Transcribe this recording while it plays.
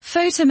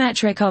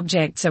Photometric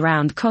objects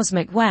around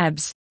cosmic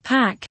webs,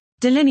 PAC,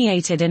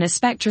 delineated in a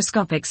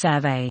spectroscopic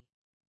survey.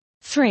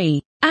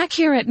 3.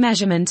 Accurate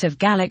measurement of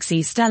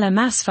galaxy stellar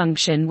mass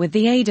function with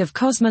the aid of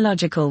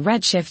cosmological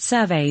redshift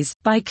surveys,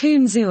 by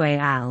Kuhn Zhu et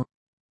al.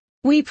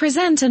 We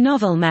present a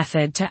novel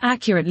method to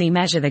accurately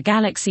measure the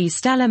galaxy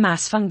stellar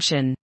mass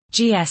function,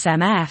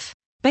 GSMF,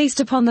 based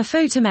upon the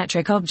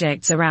photometric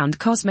objects around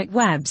cosmic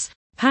webs,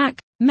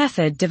 PAC,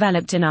 method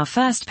developed in our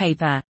first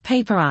paper,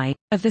 Paper I,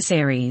 of the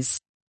series.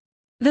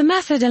 The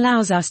method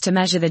allows us to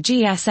measure the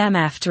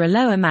GSMF to a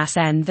lower mass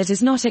end that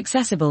is not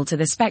accessible to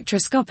the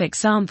spectroscopic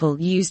sample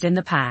used in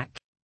the PAC.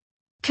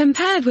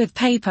 Compared with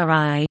Paper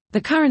I, the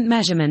current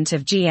measurement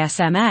of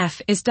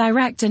GSMF is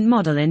direct and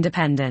model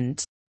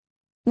independent.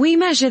 We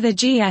measure the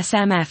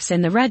GSMFs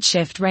in the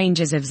redshift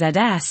ranges of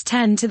ZS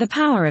 10 to the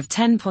power of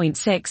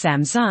 10.6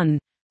 m Sun,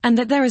 and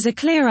that there is a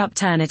clear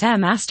upturn at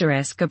m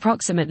asterisk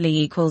approximately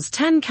equals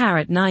 10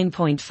 carat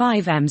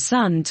 9.5 m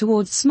Sun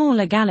towards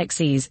smaller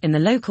galaxies in the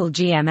local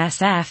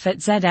GMSF at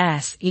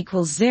ZS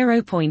equals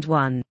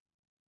 0.1.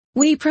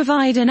 We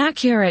provide an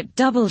accurate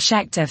double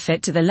Schechter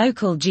fit to the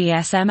local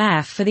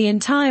GSMF for the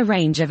entire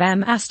range of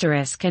m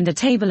asterisk and a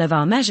table of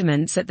our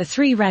measurements at the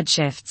three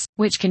redshifts,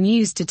 which can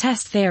use to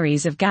test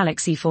theories of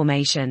galaxy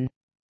formation.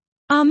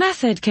 Our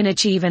method can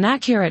achieve an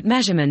accurate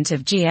measurement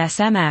of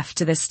GSMF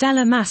to the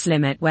stellar mass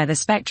limit where the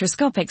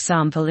spectroscopic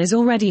sample is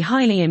already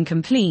highly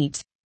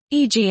incomplete,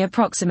 e.g.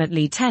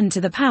 approximately 10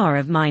 to the power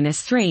of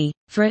 -3,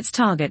 for its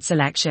target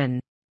selection.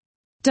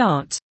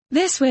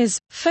 This was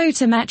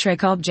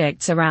Photometric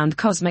Objects Around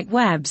Cosmic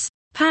Webs,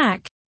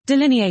 PAC,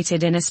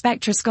 delineated in a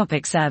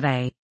spectroscopic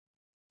survey.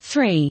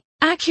 3.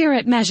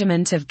 Accurate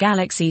measurement of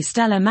galaxy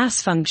stellar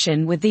mass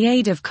function with the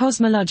aid of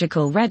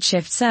cosmological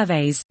redshift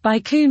surveys, by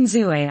Kuhn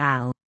Zhu et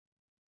al.